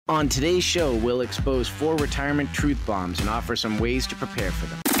On today's show, we'll expose 4 retirement truth bombs and offer some ways to prepare for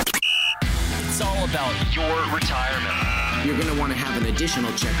them. It's all about your retirement. You're going to want to have an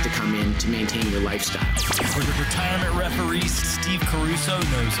additional check to come in to maintain your lifestyle. For the retirement referees, Steve Caruso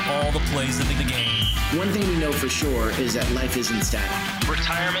knows all the plays of the game. One thing we know for sure is that life isn't static.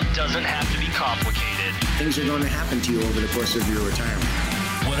 Retirement doesn't have to be complicated. Things are going to happen to you over the course of your retirement.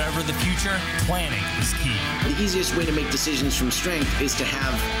 Whatever the future, planning is key. The easiest way to make decisions from strength is to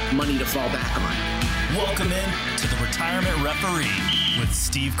have money to fall back on. Welcome in to the Retirement Referee with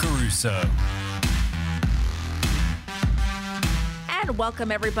Steve Caruso. And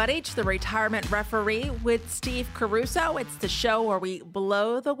welcome everybody to the Retirement Referee with Steve Caruso. It's the show where we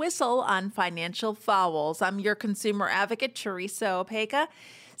blow the whistle on financial fouls. I'm your consumer advocate, Teresa Opeka.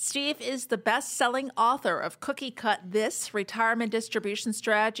 Steve is the best-selling author of Cookie Cut This, Retirement Distribution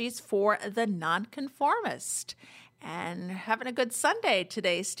Strategies for the Nonconformist. And having a good Sunday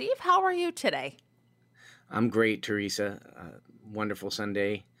today. Steve, how are you today? I'm great, Teresa. Wonderful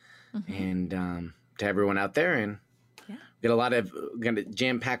Sunday. And to everyone out there, and going to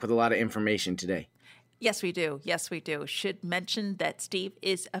jam-pack with a lot of information today. Yes, we do. Yes, we do. Should mention that Steve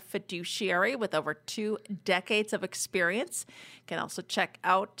is a fiduciary with over 2 decades of experience. You can also check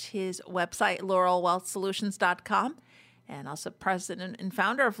out his website, laurelwealthsolutions.com, and also president and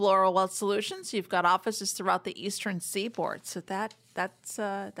founder of Laurel Wealth Solutions. You've got offices throughout the Eastern Seaboard, so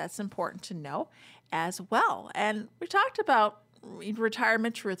that's important to know as well. And we talked about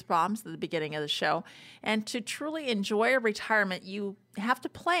retirement truth bombs at the beginning of the show. And to truly enjoy a retirement, you have to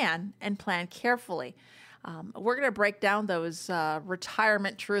plan and plan carefully. We're going to break down those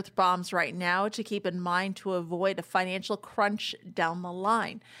retirement truth bombs right now to keep in mind to avoid a financial crunch down the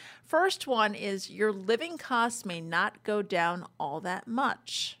line. First one is your living costs may not go down all that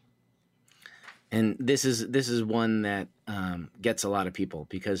much. And this is one that gets a lot of people,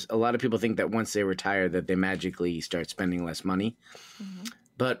 because a lot of people think that once they retire that they magically start spending less money.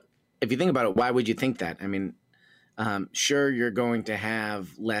 But if you think about it, why would you think that? I mean, sure, you're going to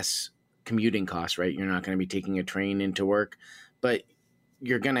have less commuting costs, right? You're not going to be taking a train into work, but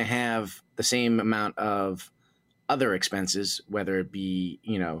you're going to have the same amount of other expenses, whether it be,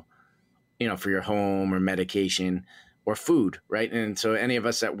 for your home or medication or food, right? And so any of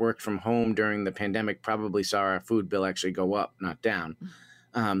us that worked from home during the pandemic probably saw our food bill actually go up, not down.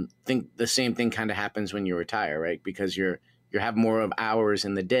 Think the same thing kind of happens when you retire, right? Because you have more of hours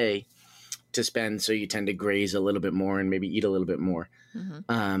in the day to spend, so you tend to graze a little bit more and maybe eat a little bit more,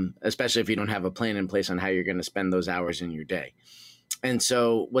 especially if you don't have a plan in place on how you're going to spend those hours in your day. And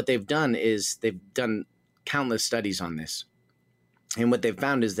so what they've done is they've done countless studies on this. And what they've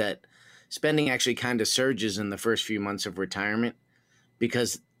found is that spending actually kind of surges in the first few months of retirement,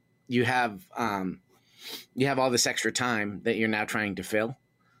 because you have all this extra time that you're now trying to fill.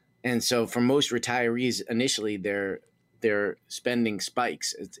 And so for most retirees, initially their spending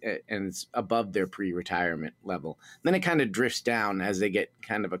spikes, and it's above their pre-retirement level. Then it kind of drifts down as they get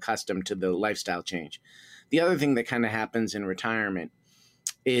kind of accustomed to the lifestyle change. The other thing that kind of happens in retirement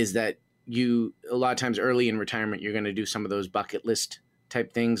is that a lot of times early in retirement, you're going to do some of those bucket list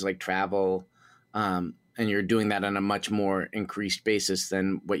type things like travel, and you're doing that on a much more increased basis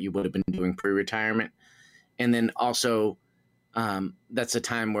than what you would have been doing pre-retirement. And then also, that's a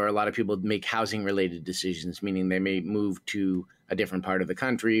time where a lot of people make housing related decisions, meaning they may move to a different part of the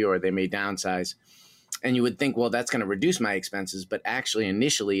country or they may downsize. And you would think, well, that's going to reduce my expenses, but actually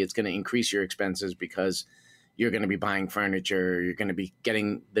initially it's going to increase your expenses because you're going to be buying furniture, you're going to be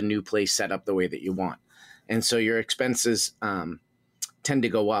getting the new place set up the way that you want. And so your expenses tend to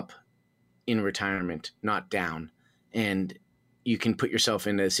go up in retirement, not down. And you can put yourself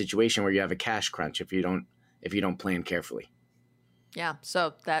in a situation where you have a cash crunch if you don't plan carefully. Yeah,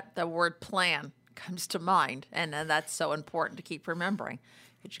 so that the word plan comes to mind, and that's so important to keep remembering,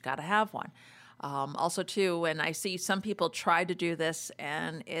 because you got to have one. Also, too, and I see some people try to do this,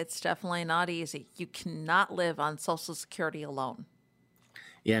 and it's definitely not easy. You cannot live on Social Security alone.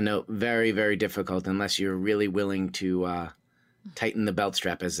 Yeah, no, very, very difficult unless you're really willing to tighten the belt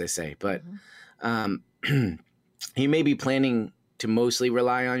strap, as they say. But you may be planning to mostly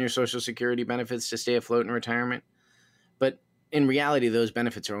rely on your Social Security benefits to stay afloat in retirement. But in reality, those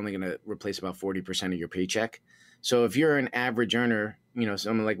benefits are only going to replace about 40% of your paycheck. So if you're an average earner,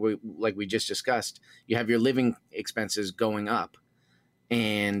 someone like we just discussed, you have your living expenses going up,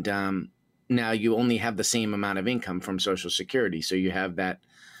 and now you only have the same amount of income from Social Security. So you have that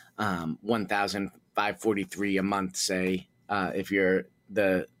 $1,543 a month, say, if you're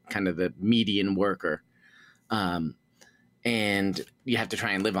the kind of the median worker, and you have to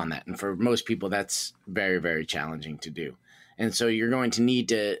try and live on that. And for most people, that's very, very challenging to do. And so you're going to need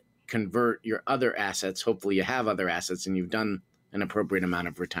to convert your other assets. Hopefully you have other assets and you've done an appropriate amount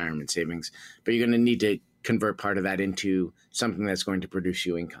of retirement savings, but you're going to need to convert part of that into something that's going to produce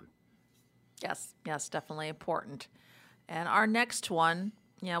you income. Yes, definitely important. And our next one,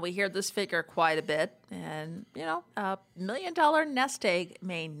 we hear this figure quite a bit, and, $1 million nest egg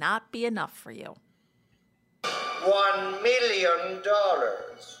may not be enough for you. $1 million.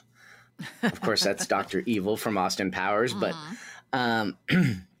 Of course, that's Dr. Evil from Austin Powers, but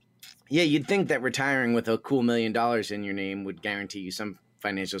yeah, you'd think that retiring with a cool $1 million in your name would guarantee you some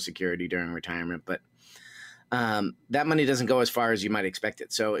financial security during retirement, but that money doesn't go as far as you might expect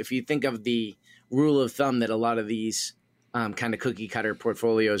it. So if you think of the rule of thumb that a lot of these kind of cookie cutter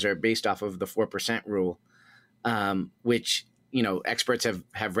portfolios are based off of, the 4% rule, which, experts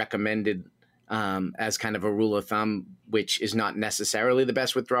have recommended as kind of a rule of thumb, which is not necessarily the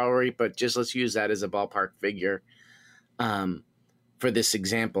best withdrawal rate, but just let's use that as a ballpark figure for this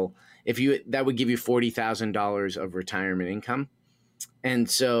example. That would give you $40,000 of retirement income. And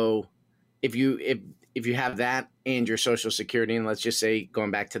so if you have that and your Social Security, and let's just say,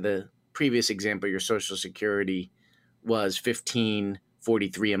 going back to the previous example, your Social Security was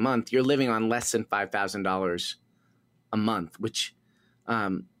 $1,543 a month, you're living on less than $5,000 a month, which,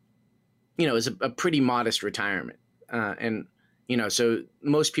 is a pretty modest retirement. So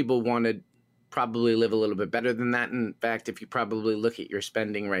most people want to probably live a little bit better than that. In fact, if you probably look at your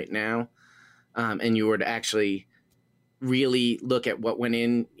spending right now, and you were to actually really look at what went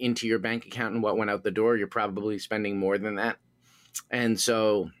into your bank account and what went out the door, you're probably spending more than that. And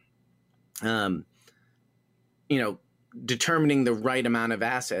so, determining the right amount of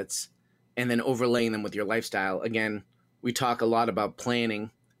assets and then overlaying them with your lifestyle. Again, we talk a lot about planning,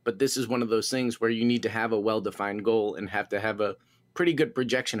 but this is one of those things where you need to have a well-defined goal and have to have a pretty good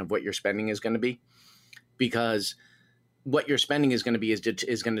projection of what your spending is going to be, because what your spending is going to be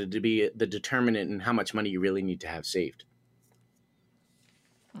is going to be the determinant in how much money you really need to have saved.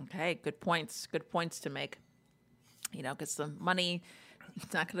 Okay, good points to make. Because the money,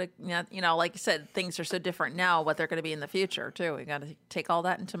 it's not going to, like you said, things are so different now, what they're going to be in the future, too. We got to take all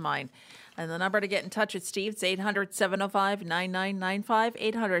that into mind. And the number to get in touch with Steve is 800-705-9995,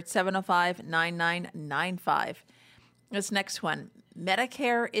 800-705-9995. This next one,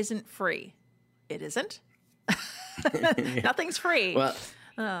 Medicare isn't free. It isn't? Nothing's free. Well,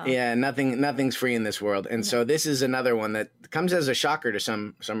 yeah, nothing's free in this world. And so this is another one that comes as a shocker to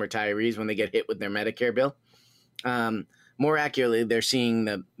some retirees when they get hit with their Medicare bill. More accurately, they're seeing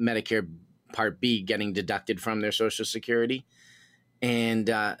the Medicare Part B getting deducted from their Social Security. And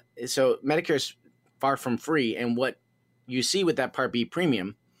so Medicare is far from free. And what you see with that Part B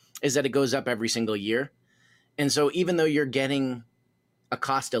premium is that it goes up every single year. And so even though you're getting a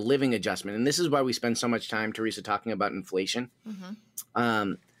cost of living adjustment, and this is why we spend so much time, Teresa, talking about inflation.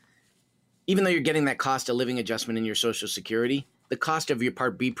 Mm-hmm. Even though you're getting that cost of living adjustment in your Social Security, the cost of your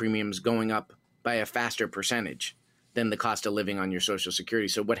Part B premium is going up by a faster percentage than the cost of living on your Social Security.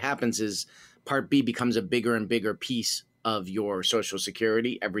 So what happens is Part B becomes a bigger and bigger piece of your Social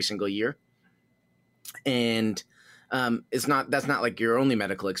Security every single year. And that's not like your only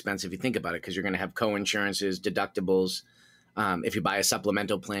medical expense if you think about it, because you're going to have co-insurances, deductibles. If you buy a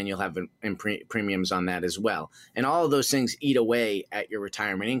supplemental plan, you'll have premiums on that as well. And all of those things eat away at your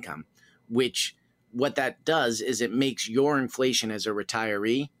retirement income, which what that does is it makes your inflation as a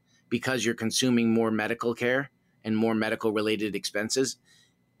retiree, because you're consuming more medical care and more medical related expenses,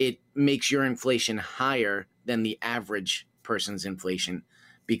 it makes your inflation higher than the average person's inflation,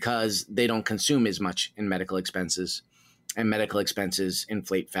 because they don't consume as much in medical expenses, and medical expenses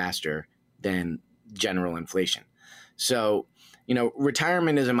inflate faster than general inflation. So,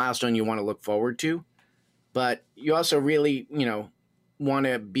 retirement is a milestone you want to look forward to, but you also really, want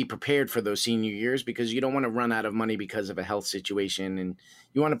to be prepared for those senior years, because you don't want to run out of money because of a health situation, and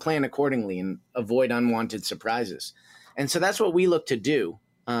you want to plan accordingly and avoid unwanted surprises. And so that's what we look to do.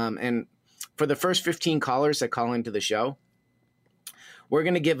 And for the first 15 callers that call into the show, we're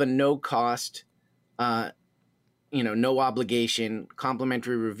going to give a no cost, no obligation,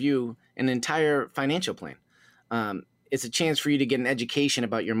 complimentary review, an entire financial plan. It's a chance for you to get an education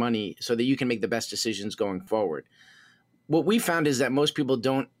about your money so that you can make the best decisions going forward. What we found is that most people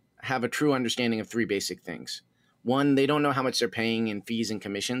don't have a true understanding of three basic things. One, they don't know how much they're paying in fees and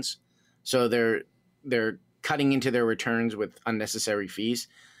commissions. So they're cutting into their returns with unnecessary fees.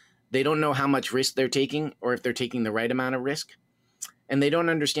 They don't know how much risk they're taking, or if they're taking the right amount of risk. And they don't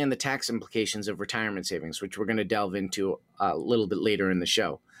understand the tax implications of retirement savings, which we're going to delve into a little bit later in the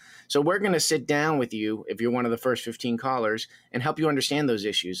show. So we're going to sit down with you, if you're one of the first 15 callers, and help you understand those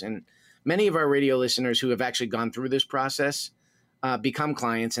issues. And many of our radio listeners who have actually gone through this process become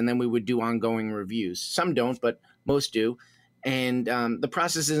clients, and then we would do ongoing reviews. Some don't, but most do. And the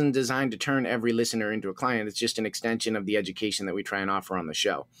process isn't designed to turn every listener into a client. It's just an extension of the education that we try and offer on the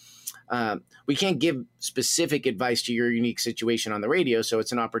show. We can't give specific advice to your unique situation on the radio, so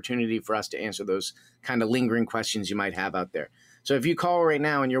it's an opportunity for us to answer those kind of lingering questions you might have out there. So if you call right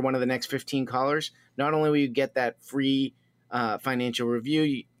now and you're one of the next 15 callers, not only will you get that free financial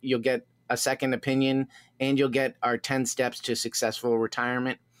review, you'll get a second opinion, and you'll get our 10 steps to successful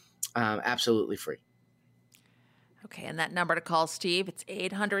retirement absolutely free. Okay, and that number to call Steve, it's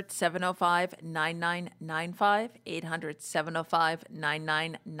 800-705-9995,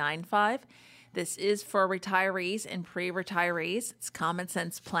 800-705-9995. This is for retirees and pre-retirees. It's common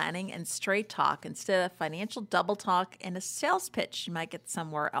sense planning and straight talk instead of financial double talk and a sales pitch you might get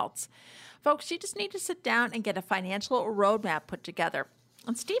somewhere else. Folks, you just need to sit down and get a financial roadmap put together.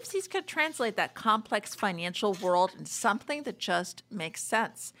 And he's going to translate that complex financial world into something that just makes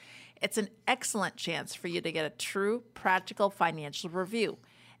sense. It's an excellent chance for you to get a true, practical financial review.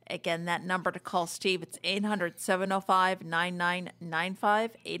 Again, that number to call Steve, it's 800-705-9995,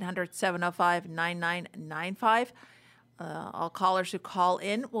 800-705-9995. All callers who call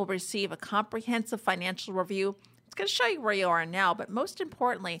in will receive a comprehensive financial review. It's going to show you where you are now, but most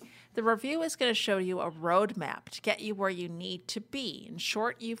importantly, the review is going to show you a roadmap to get you where you need to be. In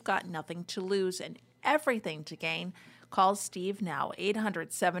short, you've got nothing to lose and everything to gain. Call Steve now,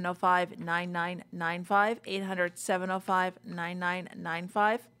 800-705-9995,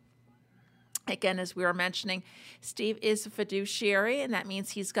 800-705-9995. Again, as we were mentioning, Steve is a fiduciary, and that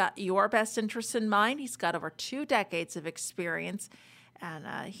means he's got your best interests in mind. He's got over 2 decades of experience, and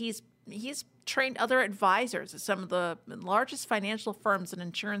he's trained other advisors at some of the largest financial firms and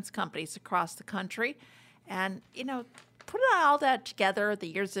insurance companies across the country. And, put all that together, the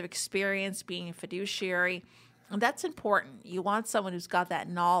years of experience being a fiduciary, and that's important. You want someone who's got that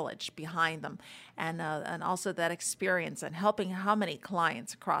knowledge behind them, and also that experience and helping how many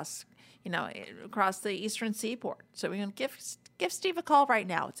clients across the Eastern Seaboard. So we're going to give Steve a call right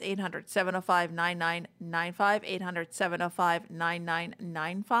now. It's 800-705-9995,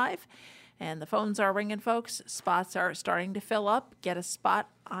 800-705-9995. And the phones are ringing, folks. Spots are starting to fill up. Get a spot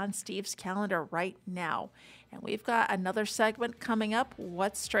on Steve's calendar right now. And we've got another segment coming up.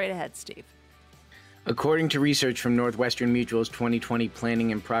 What's straight ahead, Steve? According to research from Northwestern Mutual's 2020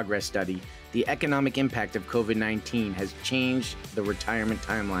 Planning and Progress Study, the economic impact of COVID-19 has changed the retirement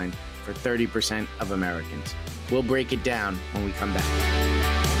timeline for 30% of Americans. We'll break it down when we come back.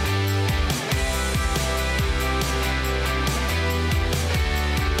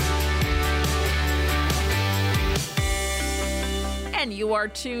 And you are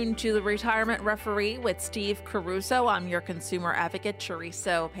tuned to the Retirement Referee with Steve Caruso. I'm your consumer advocate,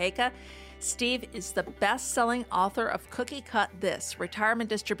 Teresa Opeka. Steve is the best-selling author of Cookie Cut This, Retirement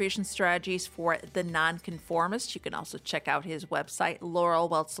Distribution Strategies for the Nonconformist. You can also check out his website,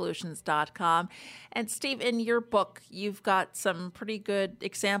 laurelwealthsolutions.com. And Steve, in your book, you've got some pretty good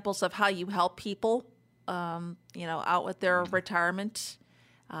examples of how you help people, out with their retirement.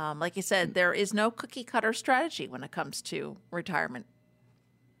 Like you said, there is no cookie-cutter strategy when it comes to retirement.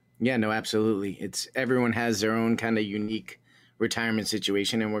 Yeah, no, absolutely. Everyone has their own kind of unique retirement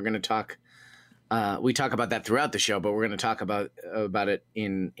situation, and we're going to talk. We talk about that throughout the show, but we're going to talk about it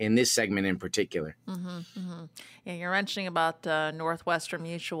in this segment in particular. Yeah, you're mentioning about Northwestern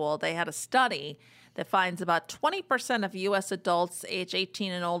Mutual. They had a study that finds about 20% of U.S. adults age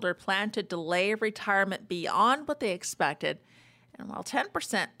 18 and older plan to delay retirement beyond what they expected, and while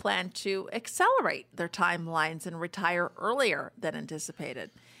 10% plan to accelerate their timelines and retire earlier than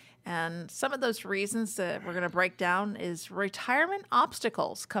anticipated. And some of those reasons that we're going to break down is retirement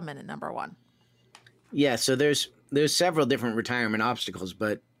obstacles come in at number one. Yeah, so there's several different retirement obstacles,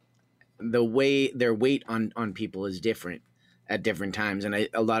 but their weight on people is different at different times, and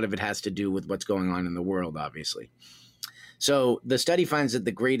a lot of it has to do with what's going on in the world, obviously. So the study finds that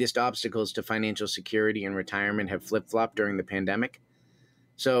the greatest obstacles to financial security and retirement have flip-flopped during the pandemic.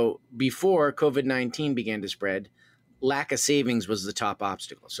 So before COVID-19 began to spread, lack of savings was the top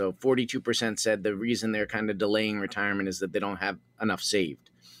obstacle. So 42% said the reason they're kind of delaying retirement is that they don't have enough saved.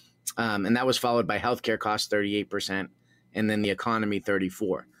 And that was followed by healthcare costs, 38%, and then the economy,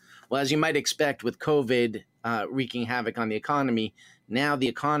 34%. Well, as you might expect with COVID wreaking havoc on the economy, now the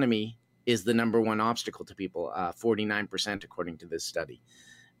economy is the number one obstacle to people, 49% according to this study,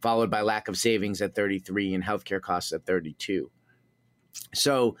 followed by lack of savings at 33% and healthcare costs at 32%.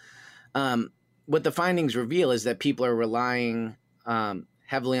 So what the findings reveal is that people are relying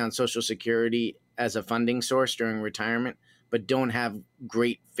heavily on Social Security as a funding source during retirement, but don't have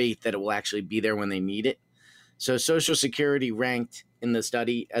great faith that it will actually be there when they need it. So Social Security ranked in the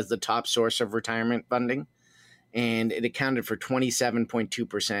study as the top source of retirement funding, and it accounted for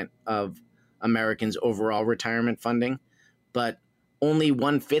 27.2% of Americans' overall retirement funding. But only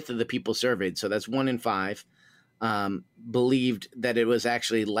 1/5 of the people surveyed, so that's 1 in 5, believed that it was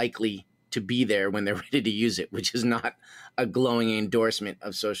actually likely to be there when they're ready to use it, which is not a glowing endorsement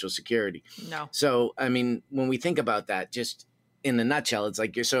of Social Security. No. So, I mean, when we think about that, just in a nutshell, it's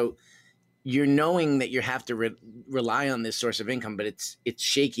like you're knowing that you have to rely on this source of income, but it's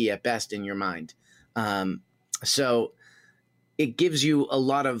shaky at best in your mind. So it gives you a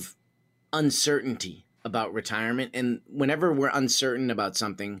lot of uncertainty about retirement. And whenever we're uncertain about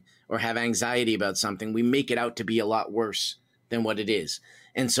something or have anxiety about something, we make it out to be a lot worse than what it is.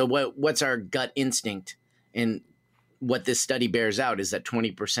 And so what's our gut instinct? And what this study bears out is that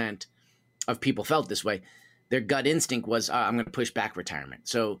 20% of people felt this way. Their gut instinct was, I'm going to push back retirement.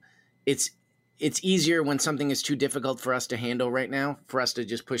 So it's easier when something is too difficult for us to handle right now, for us to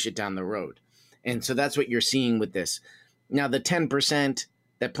just push it down the road. And so that's what you're seeing with this. Now, the 10%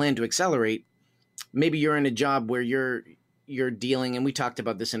 that plan to accelerate, maybe you're in a job where you're dealing, and we talked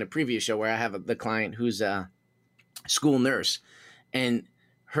about this in a previous show where I have the client who's a school nurse, and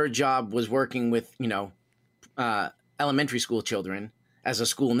her job was working with, elementary school children as a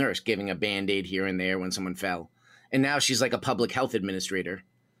school nurse, giving a Band-Aid here and there when someone fell. And now she's like a public health administrator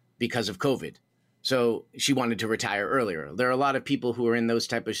because of COVID. So she wanted to retire earlier. There are a lot of people who are in those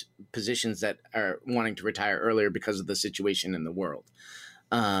type of positions that are wanting to retire earlier because of the situation in the world.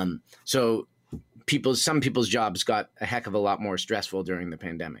 So some people's jobs got a heck of a lot more stressful during the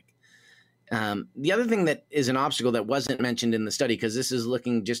pandemic. The other thing that is an obstacle that wasn't mentioned in the study, because this is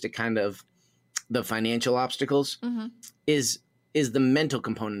looking just at kind of the financial obstacles, is the mental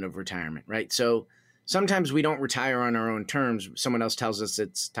component of retirement, right? So sometimes we don't retire on our own terms. Someone else tells us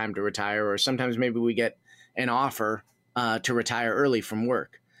it's time to retire, or sometimes maybe we get an offer to retire early from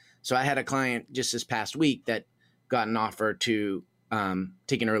work. So I had a client just this past week that got an offer to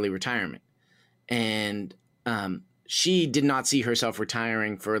take an early retirement. And she did not see herself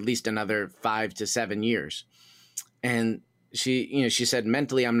retiring for at least another 5 to 7 years. And she said,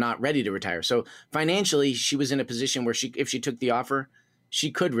 mentally, I'm not ready to retire. So financially, she was in a position where if she took the offer,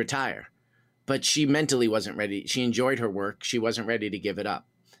 she could retire. But she mentally wasn't ready. She enjoyed her work. She wasn't ready to give it up.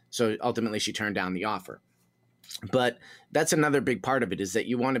 So ultimately, she turned down the offer. But that's another big part of it, is that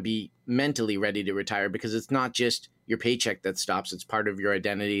you want to be mentally ready to retire, because it's not just your paycheck that stops. It's part of your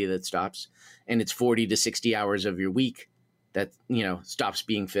identity that stops. And it's 40 to 60 hours of your week that, stops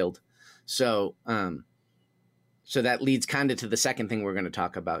being filled. So, so that leads kind of to the second thing we're going to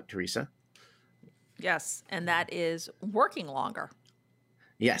talk about, Teresa. Yes. And that is working longer.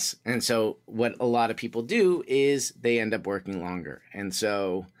 Yes. And so what a lot of people do is they end up working longer. And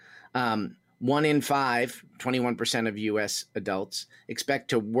so 1 in 5, 21% of U.S. adults expect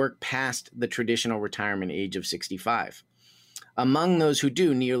to work past the traditional retirement age of 65. Among those who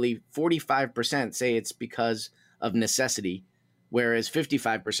do, nearly 45% say it's because of necessity, whereas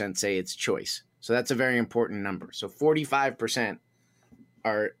 55% say it's choice. So that's a very important number. So 45%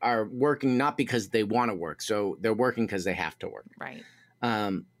 are working not because they want to work. So they're working because they have to work. Right.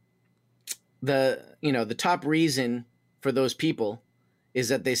 The top reason for those people is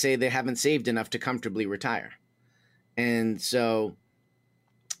that they say they haven't saved enough to comfortably retire. And so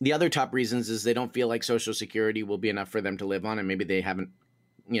the other top reasons is they don't feel like Social Security will be enough for them to live on. And maybe they haven't,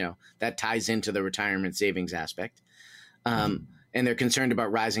 that ties into the retirement savings aspect. And they're concerned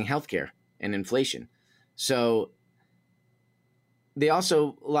about rising healthcare and inflation. So they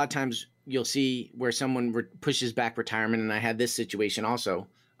also, a lot of times you'll see where someone pushes back retirement. And I had this situation also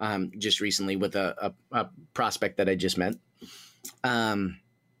just recently with a prospect that I just met,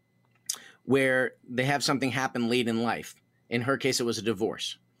 where they have something happen late in life. In her case, it was a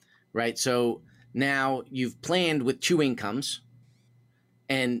divorce, right? So now you've planned with 2 incomes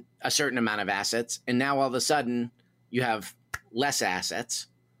and a certain amount of assets. And now all of a sudden you have less assets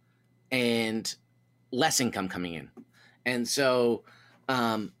and less income coming in. And so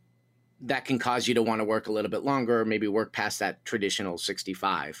that can cause you to want to work a little bit longer, or maybe work past that traditional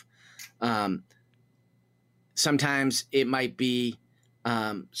 65. Sometimes it might be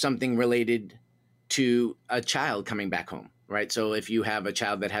something related to a child coming back home, right? So if you have a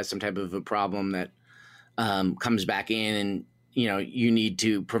child that has some type of a problem that comes back in, and you need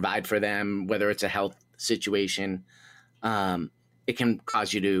to provide for them, whether it's a health situation, it can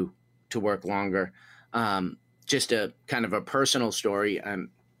cause you to work longer. Just a kind of a personal story.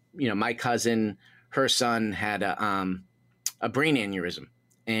 My cousin, her son had a brain aneurysm,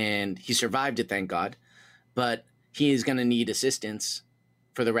 and he survived it, thank God. But he is going to need assistance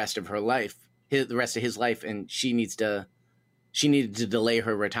for the rest of her life, the rest of his life, and she needed to delay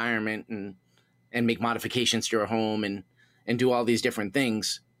her retirement and make modifications to her home and do all these different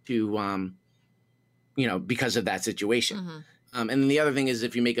things to because of that situation. And then the other thing is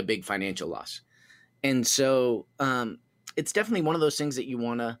if you make a big financial loss. And so it's definitely one of those things that you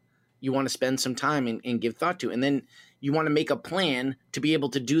want to spend some time and give thought to. And then you want to make a plan to be able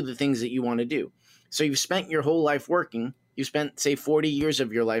to do the things that you want to do. So you've spent your whole life working. You spent, say, 40 years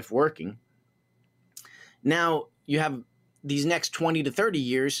of your life working. Now you have these next 20 to 30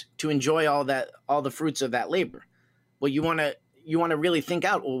 years to enjoy all the fruits of that labor. Well, you want to really think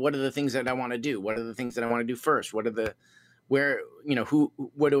out, well, what are the things that I want to do? What are the things that I want to do first? What are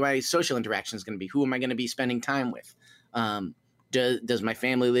my social interactions going to be? Who am I going to be spending time with? Does my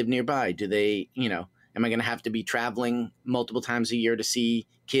family live nearby? Do they, am I going to have to be traveling multiple times a year to see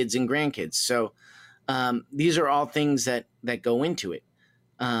kids and grandkids? So these are all things that go into it.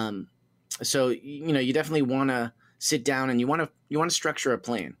 So, you definitely want to sit down and you want to structure a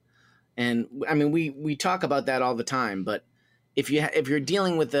plan. And I mean, we talk about that all the time, but if you're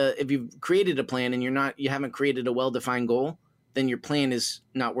dealing with if you've created a plan and you haven't created a well-defined goal, then your plan is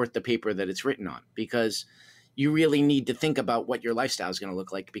not worth the paper that it's written on, because you really need to think about what your lifestyle is going to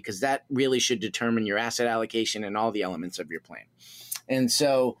look like, because that really should determine your asset allocation and all the elements of your plan. And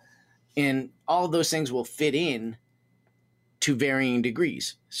so, all of those things will fit in to varying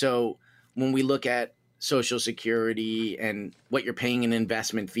degrees. So when we look at Social Security and what you're paying in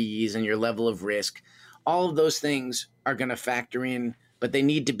investment fees and your level of risk, all of those things are going to factor in, but there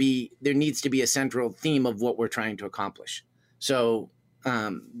needs to be a central theme of what we're trying to accomplish. So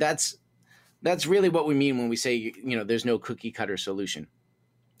that's really what we mean when we say, there's no cookie cutter solution.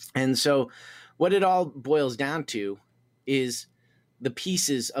 And so what it all boils down to is the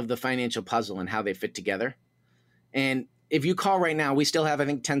pieces of the financial puzzle and how they fit together. And if you call right now, we still have, I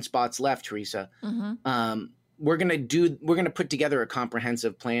think, 10 spots left, Teresa. We're going to put together a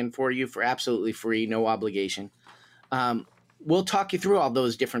comprehensive plan for you for absolutely free, no obligation. We'll talk you through all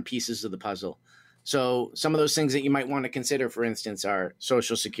those different pieces of the puzzle. So some of those things that you might want to consider, for instance, are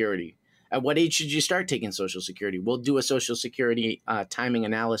Social Security. At what age should you start taking Social Security? We'll do a Social Security timing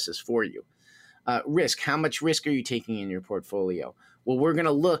analysis for you. Risk. How much risk are you taking in your portfolio? Well, we're going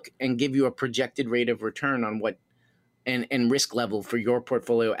to look and give you a projected rate of return on what and risk level for your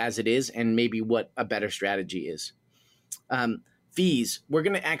portfolio as it is, and maybe what a better strategy is. Fees. We're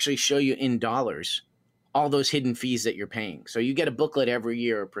going to actually show you in dollars all those hidden fees that you're paying. So you get a booklet every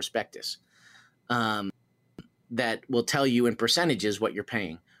year, a prospectus, that will tell you in percentages what you're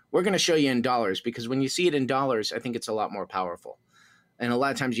paying. We're going to show you in dollars, because when you see it in dollars, I think it's a lot more powerful. And a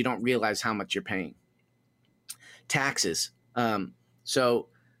lot of times you don't realize how much you're paying. Taxes. So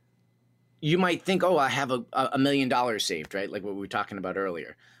you might think, oh, I have $1 million saved, right? Like what we were talking about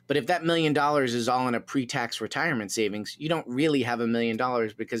earlier. But if that $1 million is all in a pre-tax retirement savings, you don't really have $1 million,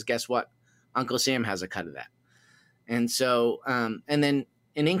 because guess what? Uncle Sam has a cut of that. And so, and then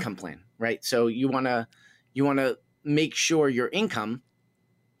an income plan, right? So you want to make sure your income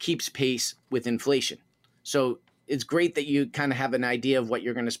keeps pace with inflation. So it's great that you kind of have an idea of what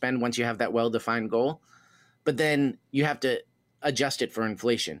you're going to spend once you have that well-defined goal, but then you have to adjust it for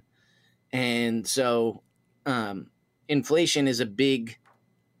inflation. And so inflation is a big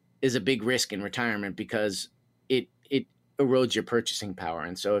risk in retirement, because it erodes your purchasing power.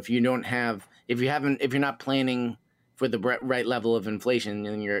 And so if you're not planning for the right level of inflation,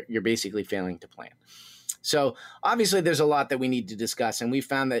 then you're basically failing to plan. So obviously there's a lot that we need to discuss, and we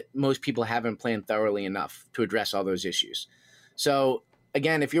found that most people haven't planned thoroughly enough to address all those issues. So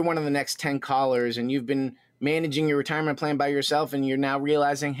again, if you're one of the next 10 callers and you've been managing your retirement plan by yourself and you're now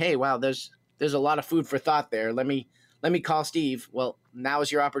realizing, hey, wow, there's a lot of food for thought there. Let me call Steve. Well, now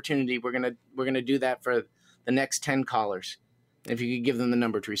is your opportunity. We're going to do that for the next 10 callers. If you could give them the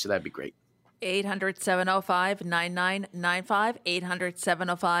number, Teresa, that'd be great. 800-705-9995,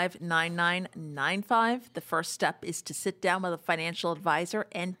 800-705-9995. The first step is to sit down with a financial advisor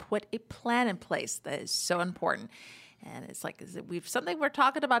and put a plan in place. That is so important. And it's like, something we're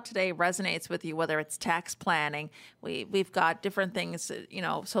talking about today resonates with you, whether it's tax planning, we've got different things,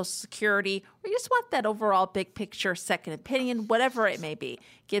 Social Security, or you just want that overall big picture, second opinion, whatever it may be.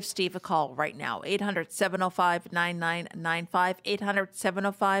 Give Steve a call right now, 800-705-9995,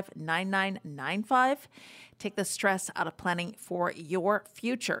 800-705-9995. Take the stress out of planning for your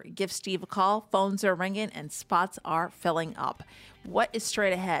future. Give Steve a call. Phones are ringing and spots are filling up. What is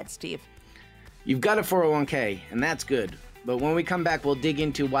straight ahead, Steve? You've got a 401k, and that's good. But when we come back, we'll dig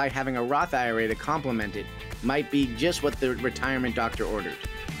into why having a Roth IRA to complement it might be just what the retirement doctor ordered.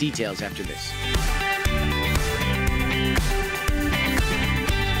 Details after this.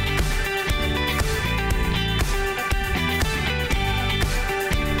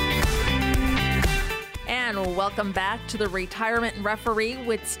 Welcome back to the Retirement Referee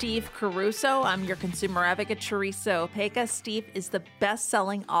with Steve Caruso. I'm your consumer advocate, Teresa Opeka. Steve is the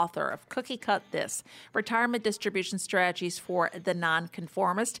best-selling author of Cookie Cut This, Retirement Distribution Strategies for the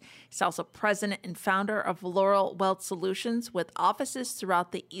Nonconformist. He's also president and founder of Laurel Wealth Solutions with offices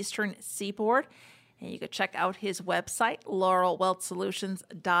throughout the Eastern Seaboard. And you can check out his website,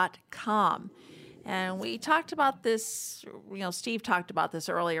 laurelwealthsolutions.com. And we talked about this, Steve talked about this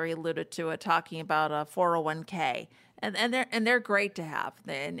earlier. He alluded to it, talking about a 401k. And they're great to have.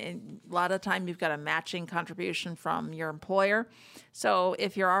 And a lot of the time you've got a matching contribution from your employer. So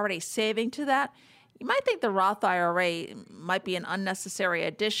if you're already saving to that, you might think the Roth IRA might be an unnecessary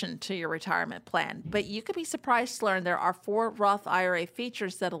addition to your retirement plan. But you could be surprised to learn there are 4 Roth IRA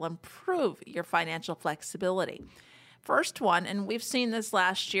features that will improve your financial flexibility. First one, and we've seen this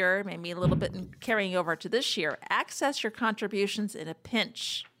last year, maybe a little bit carrying over to this year, access your contributions in a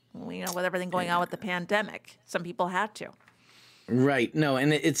pinch. With everything going on with the pandemic, some people had to. Right. No,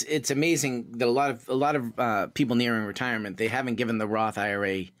 and it's amazing that a lot of people nearing retirement, they haven't given the Roth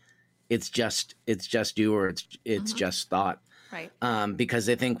IRA it's just due, or it's just thought. Right. Because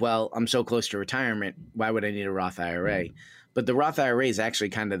they think, well, I'm so close to retirement, why would I need a Roth IRA? But the Roth IRA is actually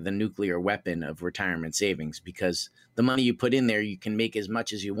kind of the nuclear weapon of retirement savings, because the money you put in there, you can make as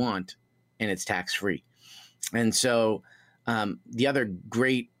much as you want, and it's tax-free. And so the other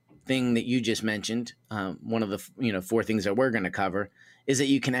great thing that you just mentioned, one of the 4 things that we're going to cover, is that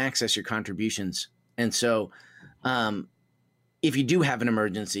you can access your contributions. And so if you do have an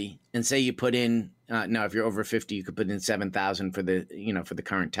emergency, and say you put in now, if you're over 50, you could put in $7,000 for the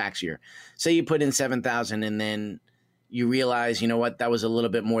current tax year. Say you put in $7,000, and then you realize, what, that was a little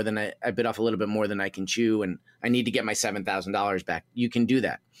bit more than I bit off a little bit more than I can chew, and I need to get my $7,000 back. You can do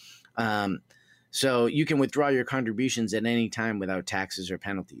that. So you can withdraw your contributions at any time without taxes or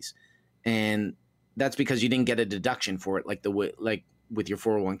penalties. And that's because you didn't get a deduction for it. Like with your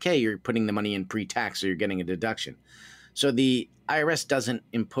 401k, you're putting the money in pre-tax, so you're getting a deduction. So the IRS doesn't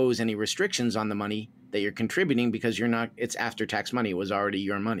impose any restrictions on the money that you're contributing, because it's after-tax money. It was already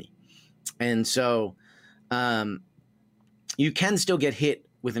your money. And so you can still get hit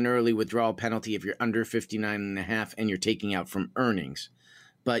with an early withdrawal penalty if you're under 59 and a half and you're taking out from earnings.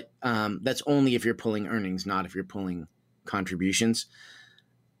 But that's only if you're pulling earnings, not if you're pulling contributions.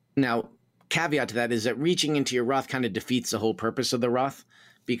 Now, caveat to that is that reaching into your Roth kind of defeats the whole purpose of the Roth,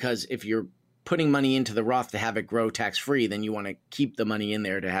 because if you're putting money into the Roth to have it grow tax-free, then you want to keep the money in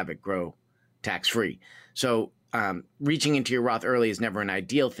there to have it grow tax-free. So reaching into your Roth early is never an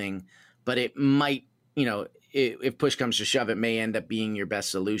ideal thing, but it might, if push comes to shove, it may end up being your best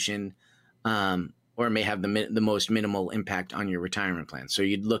solution, or it may have the most minimal impact on your retirement plan. So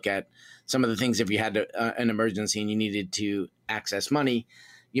you'd look at some of the things. If you had an emergency and you needed to access money,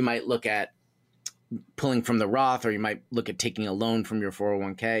 you might look at pulling from the Roth, or you might look at taking a loan from your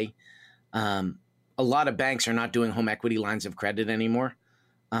 401k. A lot of banks are not doing home equity lines of credit anymore.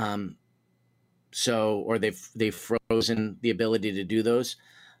 Or they've frozen the ability to do those.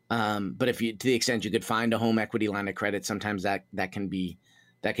 But to the extent you could find a home equity line of credit, sometimes that can be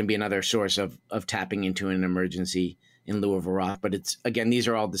another source of tapping into an emergency in lieu of a Roth. But these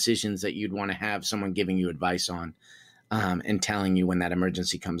are all decisions that you'd want to have someone giving you advice on, and telling you when that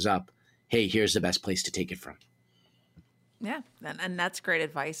emergency comes up, hey, here's the best place to take it from. Yeah, and that's great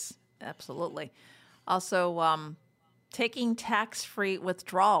advice. Absolutely. Also, taking tax-free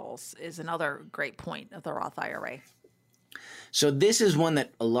withdrawals is another great point of the Roth IRA. So this is one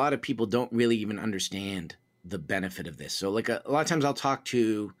that a lot of people don't really even understand the benefit of this. So like a lot of times I'll talk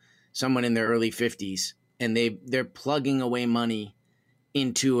to someone in their early 50s, and they're plugging away money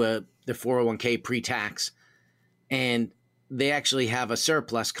into the 401k pre-tax, and they actually have a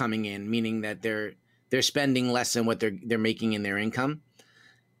surplus coming in, meaning that they're spending less than what they're making in their income.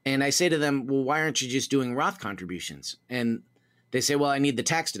 And I say to them, well, why aren't you just doing Roth contributions? And they say, well, I need the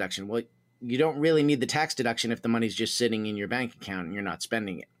tax deduction. Well, you don't really need the tax deduction if the money's just sitting in your bank account and you're not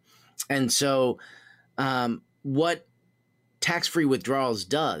spending it. And so what tax-free withdrawals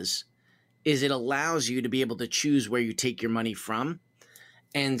does is it allows you to be able to choose where you take your money from.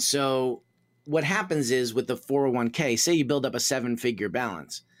 And so what happens is with the 401k, say you build up a 7-figure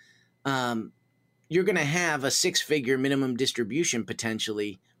balance, you're going to have a 6-figure minimum distribution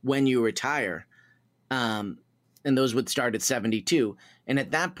potentially when you retire. And those would start at 72. And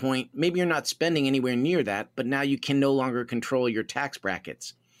at that point, maybe you're not spending anywhere near that, but now you can no longer control your tax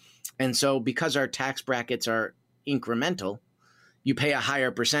brackets. And so because our tax brackets are incremental, you pay a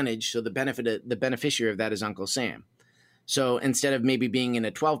higher percentage. So the beneficiary of that is Uncle Sam. So instead of maybe being in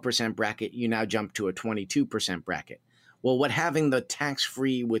a 12% bracket, you now jump to a 22% bracket. Well, what having the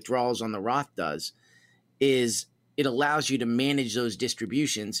tax-free withdrawals on the Roth does is it allows you to manage those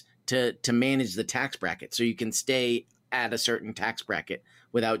distributions to manage the tax bracket. So you can stay at a certain tax bracket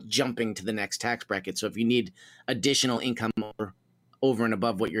without jumping to the next tax bracket. So if you need additional income over and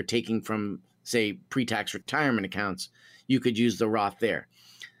above what you're taking from, say, pre-tax retirement accounts, you could use the Roth there.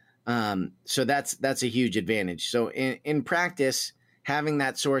 So that's a huge advantage. So in practice, having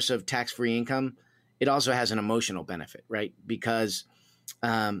that source of tax-free income, it also has an emotional benefit, right? Because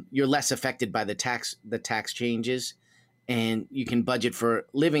you're less affected by the tax changes, and you can budget for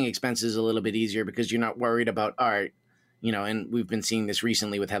living expenses a little bit easier because you're not worried about, all right, and we've been seeing this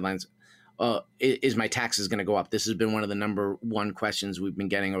recently with headlines. Is my taxes going to go up? This has been one of the number one questions we've been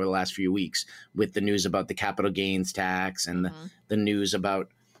getting over the last few weeks with the news about the capital gains tax and the news about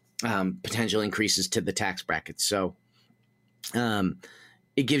potential increases to the tax brackets. So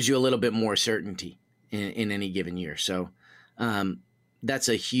it gives you a little bit more certainty in any given year. So that's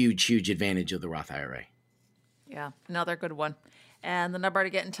a huge, huge advantage of the Roth IRA. Yeah, another good one. And the number to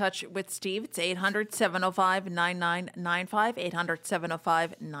get in touch with Steve, it's 800-705-9995,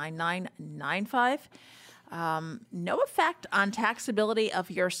 800-705-9995. No effect on taxability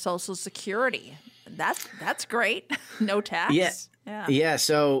of your Social Security. That's great. No tax. Yeah.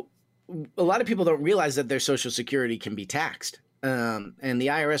 So a lot of people don't realize that their Social Security can be taxed. And the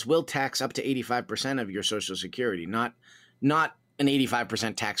IRS will tax up to 85% of your Social Security, not an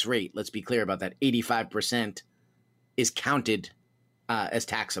 85% tax rate. Let's be clear about that. 85% is counted as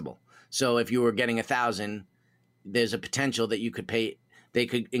taxable. So if you were getting 1,000, there's a potential that you could pay. They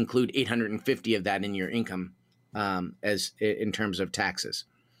could include 850 of that in your income as in terms of taxes.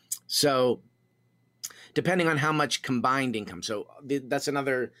 So depending on how much combined income. So that's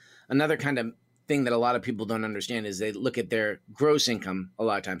another kind of thing that a lot of people don't understand is they look at their gross income a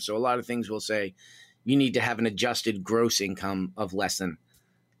lot of times. So a lot of things will say you need to have an adjusted gross income of less than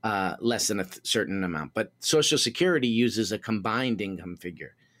a certain amount. But Social Security uses a combined income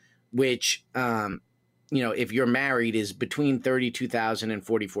figure, which, if you're married, is between $32,000 and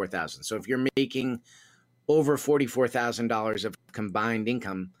 $44,000. So if you're making over $44,000 of combined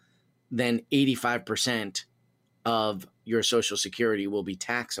income, then 85% of your Social Security will be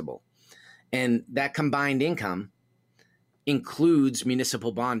taxable. And that combined income includes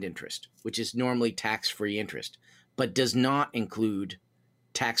municipal bond interest, which is normally tax-free interest, but does not include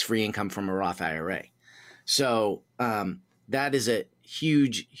tax-free income from a Roth IRA. So that is a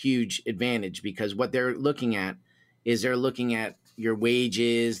huge, huge advantage because what they're looking at is they're looking at your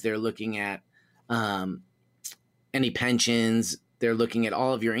wages, they're looking at any pensions, they're looking at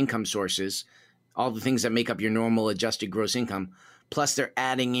all of your income sources, all the things that make up your normal adjusted gross income, plus they're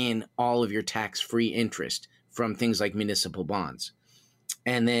adding in all of your tax-free interest from things like municipal bonds,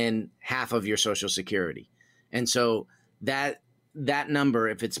 and then half of your Social Security. And so that number,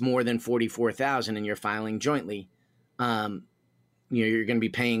 if it's more than 44,000 and you're filing jointly, you're going to be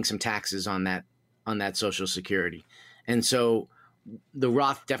paying some taxes on that Social Security. And so the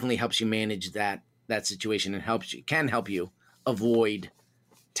Roth definitely helps you manage that situation and can help you avoid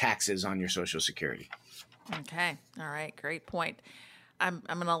taxes on your Social Security. Okay. All right. Great point. I'm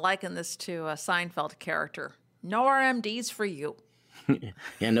going to liken this to a Seinfeld character. No RMDs for you.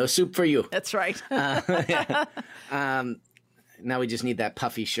 Yeah, no soup for you. That's right. Now we just need that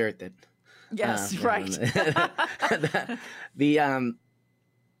puffy shirt that. Yes, right. The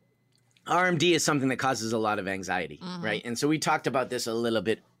RMD is something that causes a lot of anxiety, right? And so we talked about this a little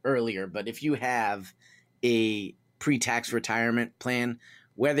bit earlier, but if you have a pre-tax retirement plan,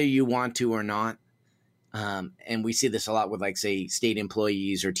 whether you want to or not, and we see this a lot with, like, say, state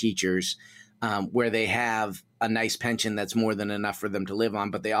employees or teachers, where they have a nice pension that's more than enough for them to live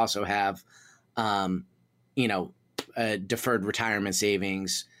on, but they also have, deferred retirement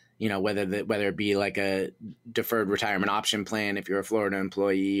savings, whether it be like a deferred retirement option plan if you're a Florida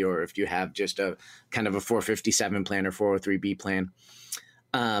employee, or if you have just a kind of a 457 plan or 403B plan.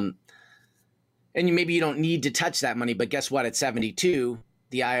 And maybe you don't need to touch that money, but guess what? At 72,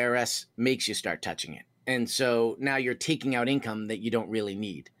 the IRS makes you start touching it. And so now you're taking out income that you don't really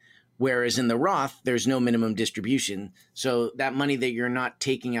need. Whereas in the Roth, there's no minimum distribution. So that money that you're not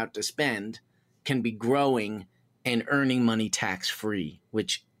taking out to spend can be growing and earning money tax-free,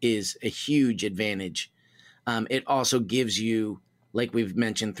 which is a huge advantage. It also gives you, like we've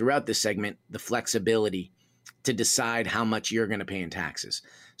mentioned throughout this segment, the flexibility to decide how much you're going to pay in taxes.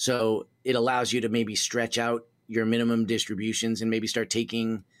 So it allows you to maybe stretch out your minimum distributions and maybe start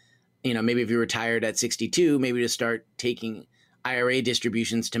taking, maybe if you're retired at 62, maybe to start taking IRA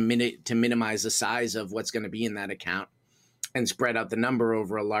distributions to minimize the size of what's going to be in that account and spread out the number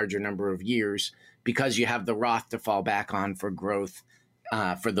over a larger number of years, because you have the Roth to fall back on for growth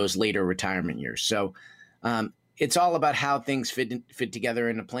for those later retirement years. So It's all about how things fit together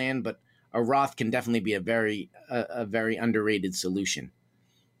in a plan, but a Roth can definitely be a very underrated solution.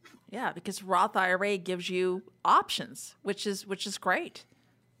 Yeah, because Roth IRA gives you options, which is great.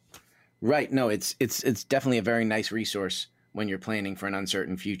 Right. No, it's definitely a very nice resource when you're planning for an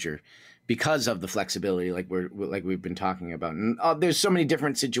uncertain future, because of the flexibility, like we've been talking about. And there's so many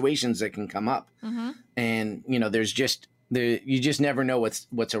different situations that can come up, and there's you just never know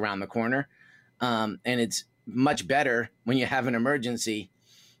what's around the corner, and it's much better when you have an emergency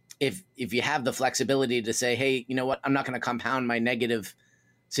if you have the flexibility to say, hey, you know what, I'm not going to compound my negative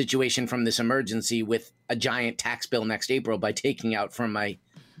situation from this emergency with a giant tax bill next April by taking out from my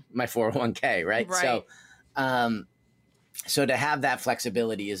 401k, right? So to have that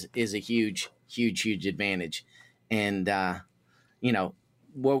flexibility is a huge advantage. And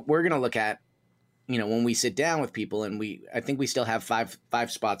what we're going to look at, when we sit down with people, and I think we still have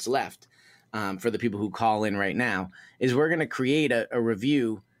five spots left for the people who call in right now, is we're going to create a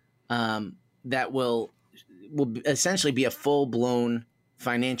review that will essentially be a full-blown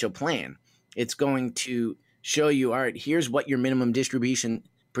financial plan. It's going to show you, all right, here's what your minimum distribution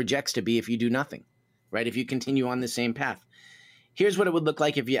projects to be if you do nothing, right? If you continue on the same path. Here's what it would look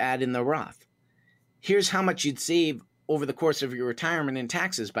like if you add in the Roth. Here's how much you'd save over the course of your retirement in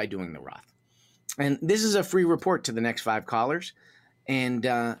taxes by doing the Roth. And this is a free report to the next 5 callers. And,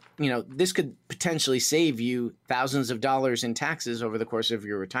 this could potentially save you thousands of dollars in taxes over the course of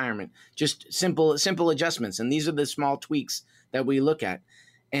your retirement. Just simple adjustments. And these are the small tweaks that we look at.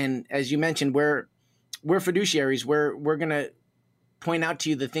 And as you mentioned, we're fiduciaries. We're going to point out to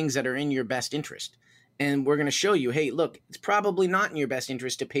you the things that are in your best interest. And we're going to show you, hey, look, it's probably not in your best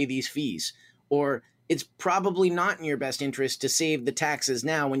interest to pay these fees, or it's probably not in your best interest to save the taxes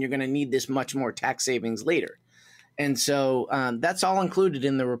now when you're going to need this much more tax savings later. And so that's all included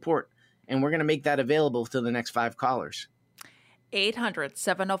in the report. And we're going to make that available to the next 5 callers.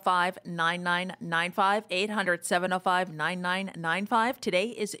 800-705-9995, 800-705-9995. Today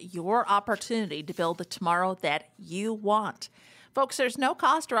is your opportunity to build the tomorrow that you want. Folks, there's no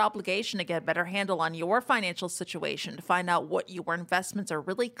cost or obligation to get a better handle on your financial situation, to find out what your investments are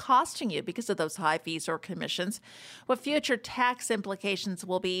really costing you because of those high fees or commissions, what future tax implications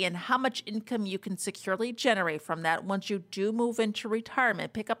will be, and how much income you can securely generate from that once you do move into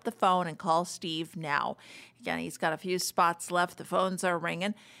retirement. Pick up the phone and call Steve now. Again, he's got a few spots left. The phones are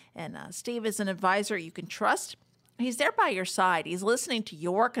ringing, and Steve is an advisor you can trust. He's there by your side. He's listening to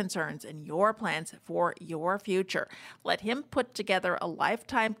your concerns and your plans for your future. Let him put together a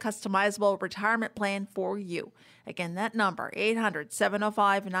lifetime customizable retirement plan for you. Again, that number,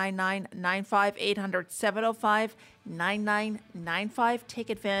 800-705-9995, 800-705-9995. Take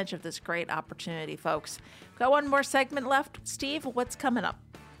advantage of this great opportunity, folks. Got one more segment left. Steve, what's coming up?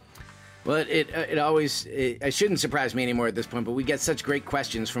 Well, it shouldn't surprise me anymore at this point, but we get such great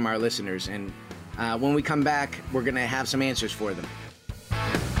questions from our listeners, and when we come back, we're going to have some answers for them.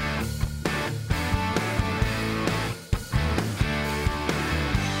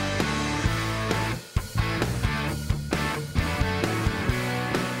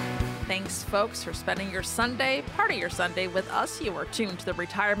 Thanks, folks, for spending part of your Sunday with us. You are tuned to the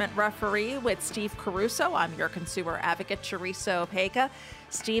Retirement Referee with Steve Caruso. I'm your consumer advocate, Teresa Opeka.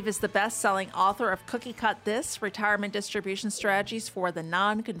 Steve is the best-selling author of Cookie Cut This, Retirement Distribution Strategies for the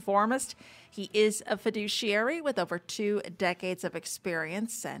Nonconformist. He is a fiduciary with over 2 decades of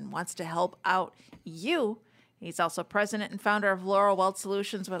experience and wants to help out you. He's also president and founder of Laurel Wealth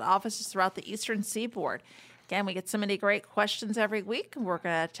Solutions with offices throughout the Eastern Seaboard. Again, we get so many great questions every week. We're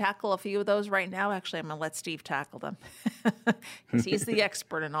going to tackle a few of those right now. Actually, I'm going to let Steve tackle them because he's the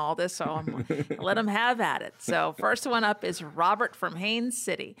expert in all this, so I'm going to let him have at it. So first one up is Robert from Haines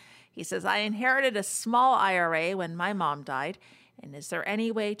City. He says, I inherited a small IRA when my mom died. And is there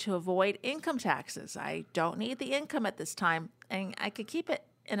any way to avoid income taxes? I don't need the income at this time, and I could keep it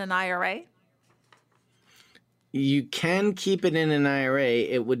in an IRA. You can keep it in an IRA.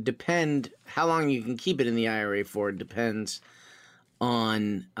 It would depend how long you can keep it in the IRA for. It depends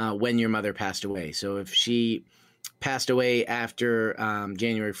on when your mother passed away. So if she passed away after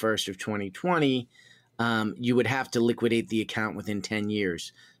January 1st of 2020, you would have to liquidate the account within 10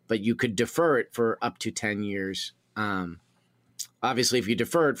 years. But you could defer it for up to 10 years. Obviously, if you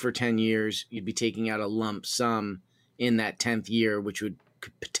defer it for 10 years, you'd be taking out a lump sum in that 10th year, which would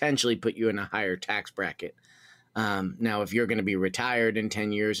potentially put you in a higher tax bracket. Now, if you're going to be retired in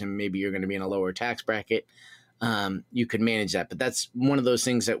 10 years and maybe you're going to be in a lower tax bracket, you could manage that. But that's one of those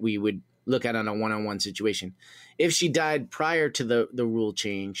things that we would look at on a one-on-one situation. If she died prior to the rule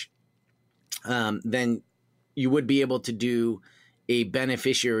change, then you would be able to do a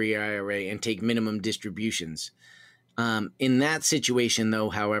beneficiary IRA and take minimum distributions. In that situation, though,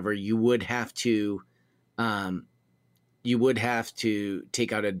 however, you would have to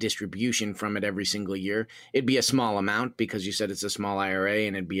take out a distribution from it every single year. It'd be a small amount because you said it's a small IRA,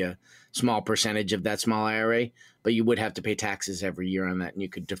 and it'd be a small percentage of that small IRA, but you would have to pay taxes every year on that, and you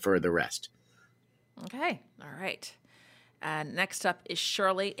could defer the rest. Okay. All right. And next up is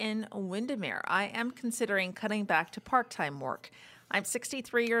Shirley in Windermere. I am considering cutting back to part-time work. I'm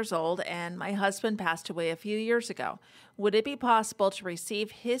 63 years old, and my husband passed away a few years ago. Would it be possible to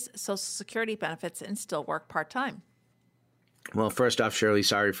receive his Social Security benefits and still work part-time? Well, first off, Shirley,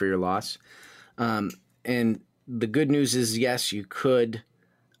 sorry for your loss. And the good news is, yes, you could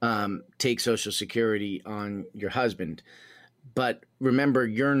take Social Security on your husband. But remember,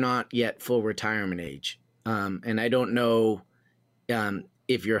 you're not yet full retirement age. And I don't know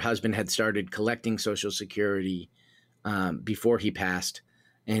if your husband had started collecting Social Security before he passed.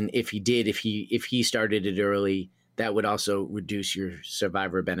 And if he did, if he started it early, that would also reduce your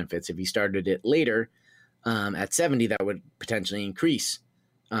survivor benefits. If he started it later, at 70, that would potentially increase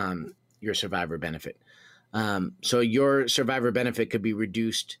your survivor benefit. So your survivor benefit could be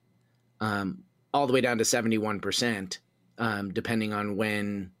reduced all the way down to 71%, depending on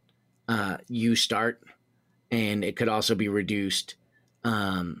when you start. And it could also be reduced,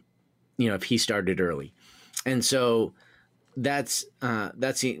 if he started early. And so that's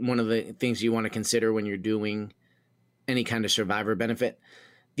one of the things you want to consider when you're doing any kind of survivor benefit.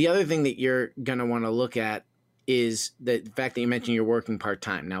 The other thing that you're going to want to look at is the fact that you mentioned you're working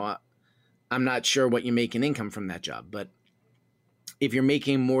part-time. Now, I'm not sure what you make in income from that job, but if you're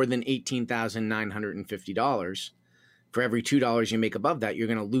making more than $18,950, for every $2 you make above that, you're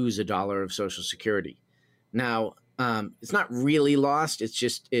going to lose $1 of Social Security. Now, it's not really lost. It's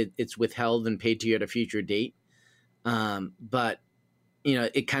just it's withheld and paid to you at a future date. But,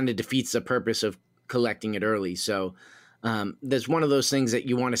 it kind of defeats the purpose of collecting it early. So there's one of those things that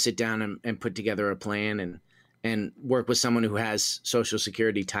you want to sit down and put together a plan and work with someone who has Social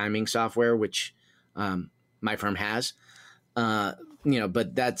Security timing software, which my firm has.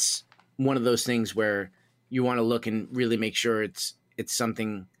 But that's one of those things where you want to look and really make sure it's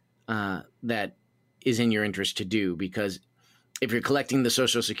something that is in your interest to do, because if you're collecting the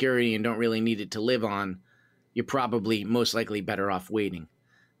Social Security and don't really need it to live on, you're probably most likely better off waiting.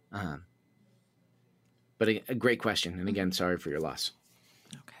 But a great question. And again, sorry for your loss.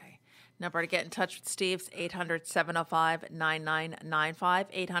 Okay. Number to get in touch with Steve's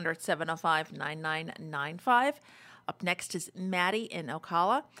 800-705-9995, 800-705-9995. Up next is Maddie in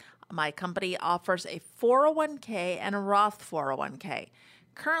Ocala. My company offers a 401k and a Roth 401k.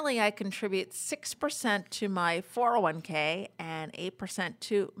 Currently, I contribute 6% to my 401k and 8%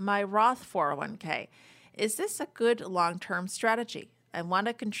 to my Roth 401k. Is this a good long-term strategy? I want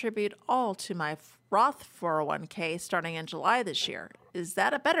to contribute all to my Roth 401k starting in July this year. Is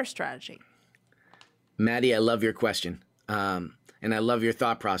that a better strategy? Maddie, I love your question. And I love your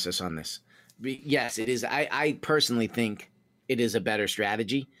thought process on this. Yes, it is. I personally think it is a better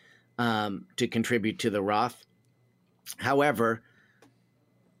strategy to contribute to the Roth. However,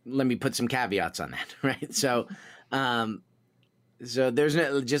 let me put some caveats on that, right? So there's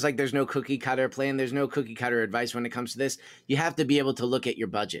no cookie cutter plan. There's no cookie cutter advice when it comes to this. You have to be able to look at your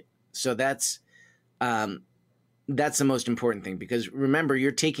budget. So that's the most important thing, because remember,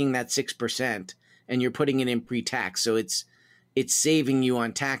 you're taking that 6% and you're putting it in pre-tax. So it's saving you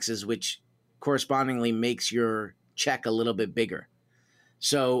on taxes, which correspondingly makes your check a little bit bigger.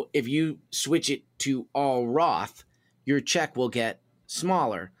 So if you switch it to all Roth, your check will get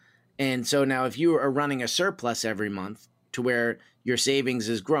smaller. And so now if you are running a surplus every month to where your savings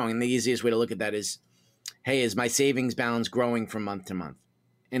is growing, the easiest way to look at that is, hey, is my savings balance growing from month to month?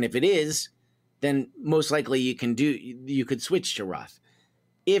 And if it is, then most likely you could switch to Roth.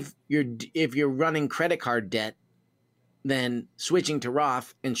 If you're running credit card debt, then switching to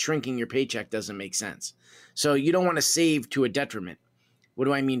Roth and shrinking your paycheck doesn't make sense. So you don't want to save to a detriment. What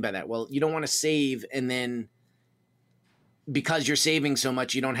do I mean by that? Well, you don't want to save and then because you're saving so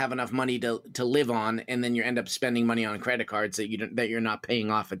much, you don't have enough money to live on, and then you end up spending money on credit cards that you're not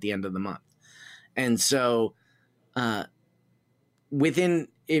paying off at the end of the month. And so, if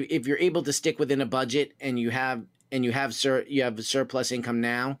you're able to stick within a budget and you have surplus income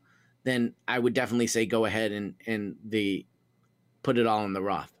now, then I would definitely say go ahead and put it all in the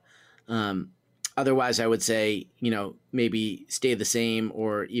Roth. Otherwise, I would say, maybe stay the same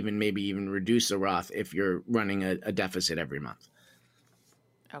or even reduce the Roth if you're running a deficit every month.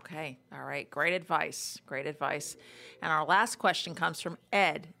 Okay. All right. Great advice. Great advice. And our last question comes from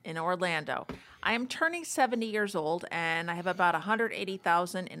Ed in Orlando. I am turning 70 years old and I have about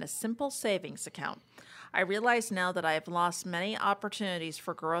 180,000 in a simple savings account. I realize now that I have lost many opportunities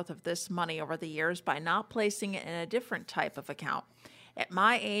for growth of this money over the years by not placing it in a different type of account. At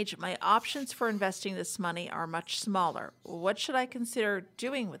my age, my options for investing this money are much smaller. What should I consider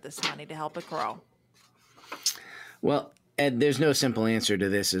doing with this money to help it grow? Well, Ed, there's no simple answer to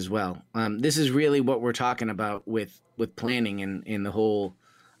this as well. This is really what we're talking about with planning and in the whole.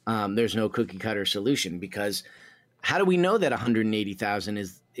 There's no cookie cutter solution, because how do we know that 180,000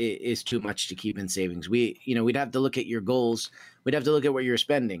 is too much to keep in savings? We'd have to look at your goals. We'd have to look at what you're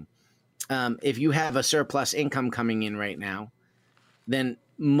spending. If you have a surplus income coming in right now, then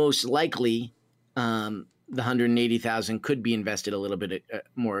most likely the 180,000 could be invested a little bit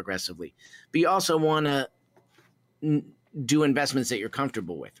more aggressively. But you also want to do investments that you're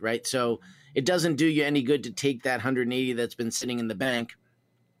comfortable with, right? So it doesn't do you any good to take that 180 that's been sitting in the bank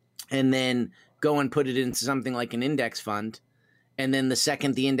and then go and put it into something like an index fund. And then the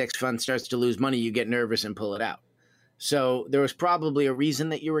second the index fund starts to lose money, you get nervous and pull it out. So there was probably a reason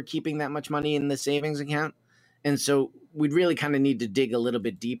that you were keeping that much money in the savings account. And so we'd really kind of need to dig a little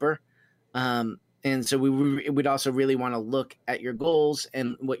bit deeper. And so we'd also really want to look at your goals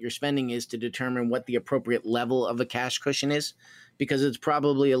and what your spending is to determine what the appropriate level of a cash cushion is, because it's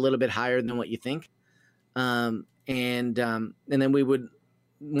probably a little bit higher than what you think. And then we would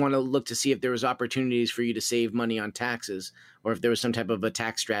want to look to see if there was opportunities for you to save money on taxes, or if there was some type of a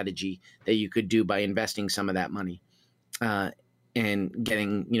tax strategy that you could do by investing some of that money and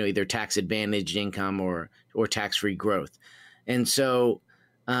getting, either tax advantaged income or tax-free growth. And so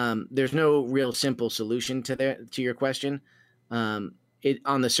there's no real simple solution to your question. On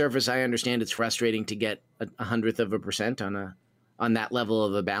the surface, I understand it's frustrating to get a hundredth of a percent on that level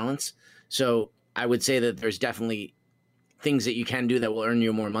of a balance. So I would say that there's definitely things that you can do that will earn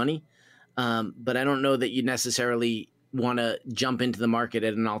you more money. But I don't know that you necessarily want to jump into the market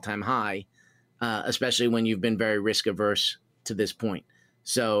at an all-time high, especially when you've been very risk averse to this point.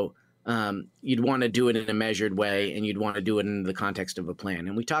 So you'd want to do it in a measured way, and you'd want to do it in the context of a plan.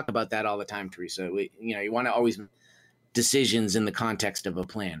 And we talk about that all the time, Teresa. You want to always make decisions in the context of a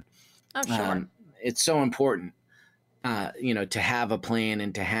plan. Oh, sure. It's so important, to have a plan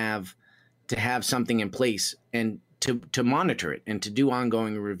and to have something in place and to monitor it and to do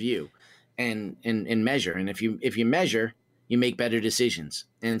ongoing review and measure. And if you measure, you make better decisions.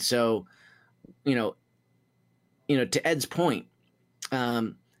 And so, to Ed's point,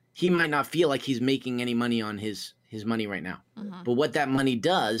 he might not feel like he's making any money on his money right now. Mm-hmm. But what that money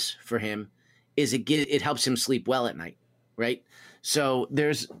does for him is it helps him sleep well at night, right? So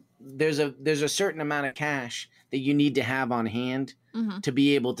there's a certain amount of cash that you need to have on hand to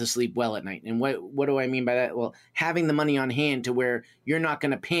be able to sleep well at night. And what do I mean by that? Well, having the money on hand to where you're not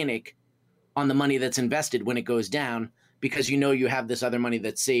going to panic on the money that's invested when it goes down, because you have this other money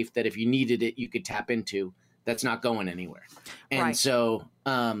that's safe that if you needed it, you could tap into, that's not going anywhere. And right. So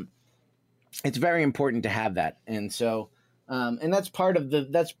it's very important to have that. And so and that's part of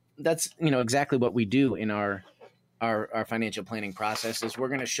that's exactly what we do in our financial planning process. Is we're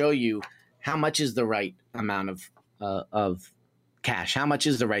going to show you how much is the right amount of cash, how much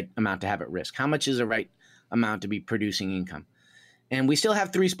is the right amount to have at risk, how much is the right amount to be producing income. And we still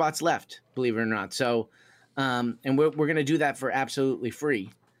have 3 spots left, believe it or not. So and we're going to do that for absolutely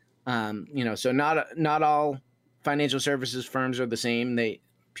free. So not all financial services firms are the same.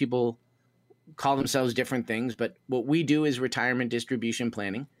 People call themselves different things, but what we do is retirement distribution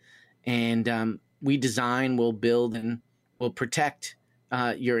planning, and we design, we'll build, and we'll protect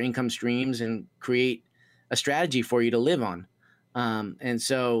your income streams and create a strategy for you to live on. And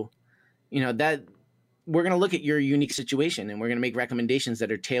so, that we're going to look at your unique situation, and we're going to make recommendations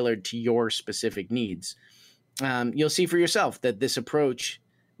that are tailored to your specific needs. You'll see for yourself that this approach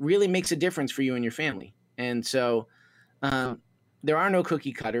really makes a difference for you and your family. And so there are no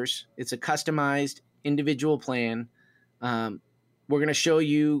cookie cutters. It's a customized individual plan. We're going to show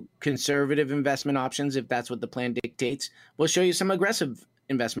you conservative investment options if that's what the plan dictates. We'll show you some aggressive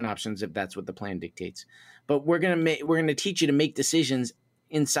investment options if that's what the plan dictates. But we're going to teach you to make decisions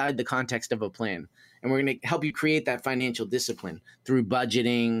inside the context of a plan. And we're going to help you create that financial discipline through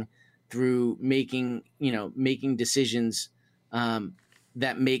budgeting, through making decisions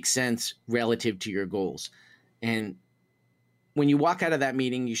that make sense relative to your goals. And when you walk out of that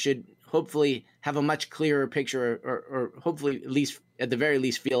meeting, you should hopefully have a much clearer picture, or hopefully at the very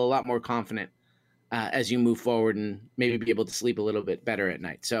least feel a lot more confident as you move forward, and maybe be able to sleep a little bit better at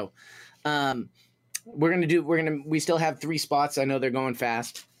night. So we still have 3 spots. I know they're going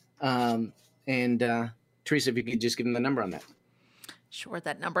fast. Teresa, if you could just give them the number on that. Sure.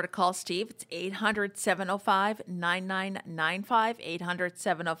 That number to call Steve, it's 800-705-9995,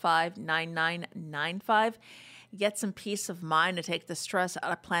 800-705-9995. Get some peace of mind to take the stress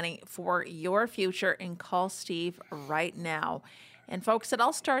out of planning for your future, and call Steve right now. And folks, it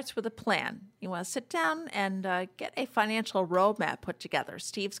all starts with a plan. You want to sit down and get a financial roadmap put together.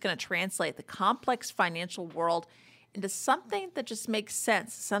 Steve's going to translate the complex financial world into something that just makes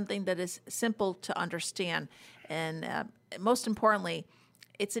sense, something that is simple to understand. And most importantly,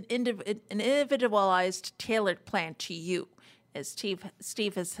 it's an individualized, tailored plan to you. As Steve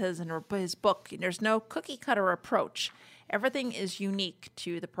says in his book, there's no cookie cutter approach. Everything is unique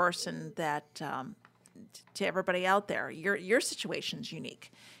to the person that, to everybody out there. Your situation's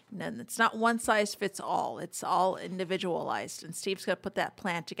unique. And it's not one size fits all. It's all individualized. And Steve's going to put that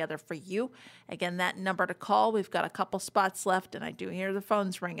plan together for you. Again, that number to call, we've got a couple spots left, and I do hear the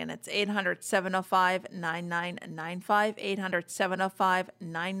phones ringing. It's 800-705-9995,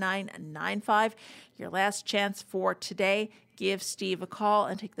 800-705-9995. Your last chance for today. Give Steve a call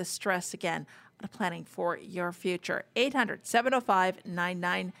and take the stress again on planning for your future.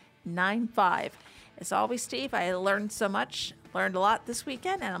 800-705-9995. As always, Steve, I learned so much, learned a lot this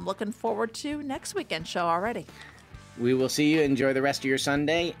weekend, and I'm looking forward to next weekend's show already. We will see you. Enjoy the rest of your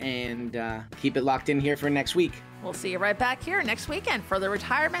Sunday, and keep it locked in here for next week. We'll see you right back here next weekend for the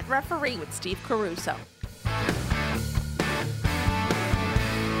Retirement Referee with Steve Caruso.